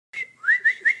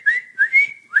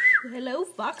Hello,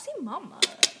 Foxy Mama.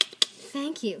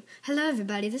 Thank you. Hello,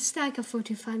 everybody. This is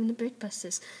Dyka425 in the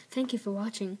Brickbusters. Thank you for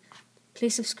watching.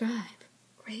 Please subscribe.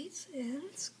 Rate and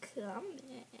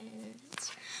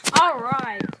comments.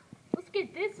 Alright, let's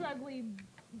get this ugly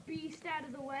beast out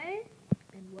of the way.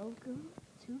 And welcome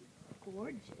to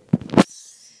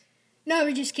Gorgeous. No,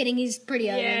 we're just kidding. He's pretty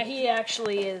ugly. Yeah, he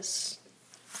actually is.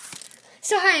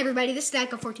 So, hi, everybody. This is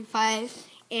Dyka425.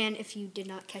 And if you did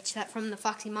not catch that from the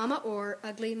Foxy Mama or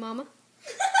Ugly Mama,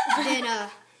 then,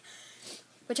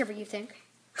 whichever you think.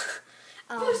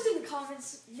 Post in the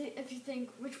comments if you think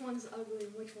which one's ugly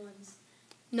and which one's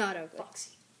not ugly.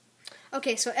 Foxy.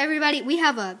 Okay, so everybody, we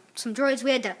have some droids.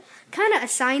 We had to kind of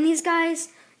assign these guys,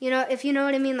 you know, if you know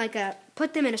what I mean, like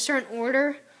put them in a certain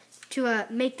order to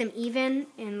make them even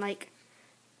and like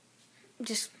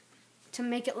just to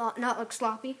make it not look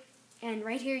sloppy. And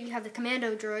right here you have the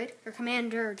commando droid, or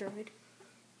commander droid.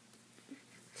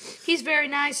 He's very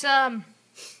nice.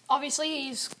 Obviously,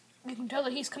 you can tell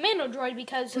that he's commando droid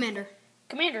because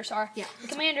Commander, sorry. Yeah. The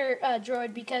commander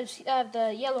droid because of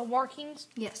the yellow markings.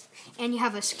 Yes. And you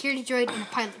have a security droid and a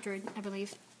pilot droid, I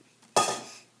believe.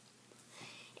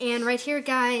 And right here,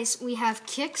 guys, we have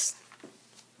Kix.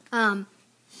 Driving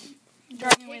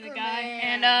away the guy.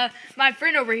 And my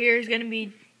friend over here is going to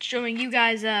be showing you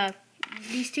guys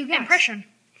These two guys. Impression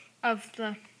of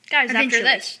the guys after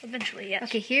this. Eventually, yes.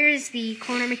 Okay, here's the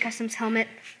Clone Army Customs helmet.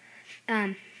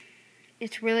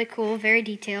 It's really cool, very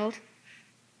detailed.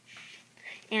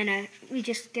 And we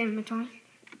just gave him a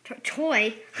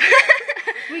toy.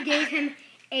 We gave him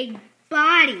a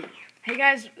body. Hey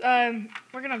guys,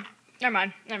 we're gonna. Never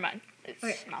mind.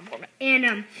 It's not important.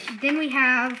 And then we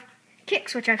have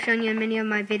Kix, which I've shown you in many of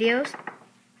my videos.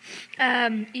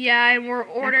 Yeah, and we're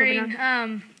ordering.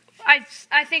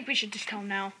 I think we should just tell them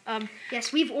now.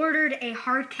 Yes, we've ordered a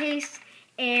hard case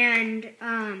and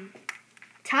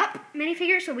Tup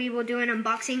minifigures, so we will do an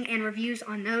unboxing and reviews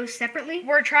on those separately.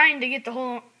 We're trying to get the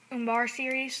whole Umbaran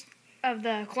series of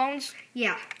the clones.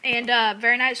 Yeah. And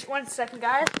very nice. 1 second,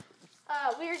 guys.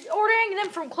 We're ordering them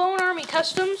from Clone Army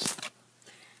Customs.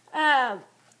 And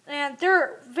they're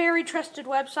a very trusted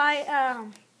website.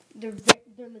 They're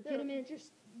legitimate. They're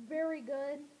just very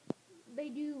good. They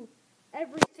do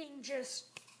everything just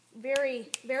very,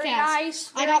 very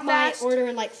nice. I got my order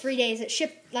in like 3 days. It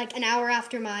shipped like an hour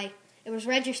after it was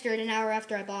registered an hour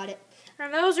after I bought it.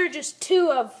 And those are just 2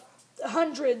 of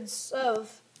hundreds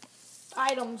of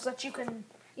items that you can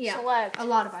select. A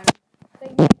lot of items. They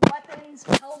make weapons,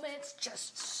 helmets,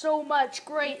 just so much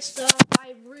great stuff.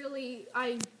 I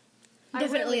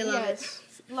Definitely love it.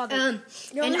 Love it.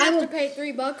 You only have to pay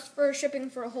 $3 for shipping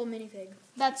for a whole minifig.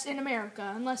 That's in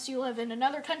America. Unless you live in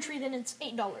another country, then it's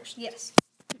 $8. Yes.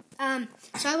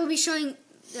 So I will be showing.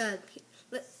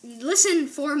 Listen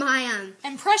for my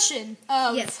impression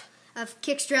of of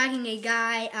Kix dragging a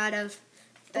guy out of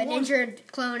an injured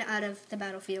clone out of the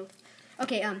battlefield.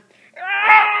 Okay.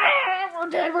 We're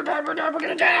dead. We're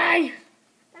gonna die.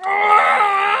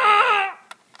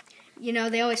 You know,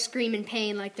 they always scream in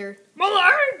pain like they're.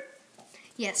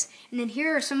 Yes. And then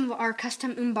here are some of our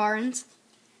custom Umbarans.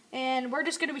 And we're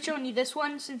just going to be showing you this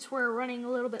one since we're running a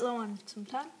little bit low on some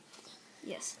time.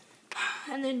 Yes.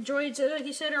 And then droids, like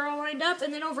you said, are all lined up.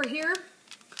 And then over here,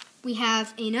 we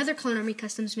have another Clone Army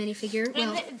Customs minifigure.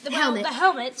 Well, the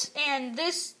helmet. And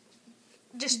this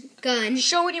just gun.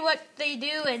 Showing you what they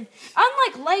do. And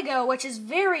unlike Lego, which is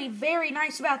very, very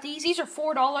nice about these are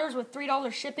 $4 with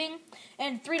 $3 shipping.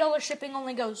 And $3 shipping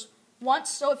only goes once.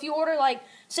 So if you order, like,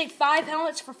 say 5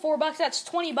 helmets for $4, that's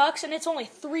 $20, and it's only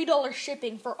 $3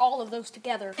 shipping for all of those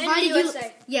together. In the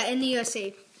USA. Yeah, in the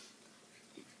USA.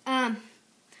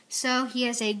 So he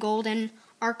has a golden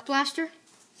arc blaster.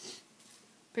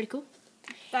 Pretty cool.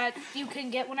 That you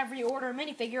can get whenever you order a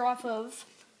minifigure off of,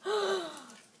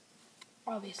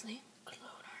 obviously, Clone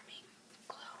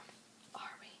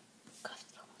Army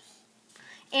Customs.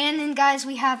 And then, guys,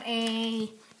 we have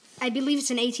I believe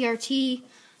it's an ATRT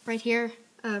right here.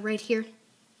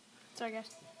 Sorry, guys.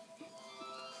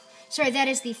 Sorry, that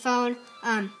is the phone.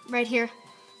 Right here.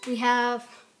 We have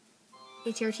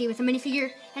ATRT with a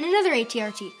minifigure and another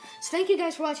ATRT. So thank you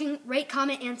guys for watching. Rate,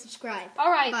 comment, and subscribe.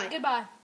 All right. Bye. Goodbye.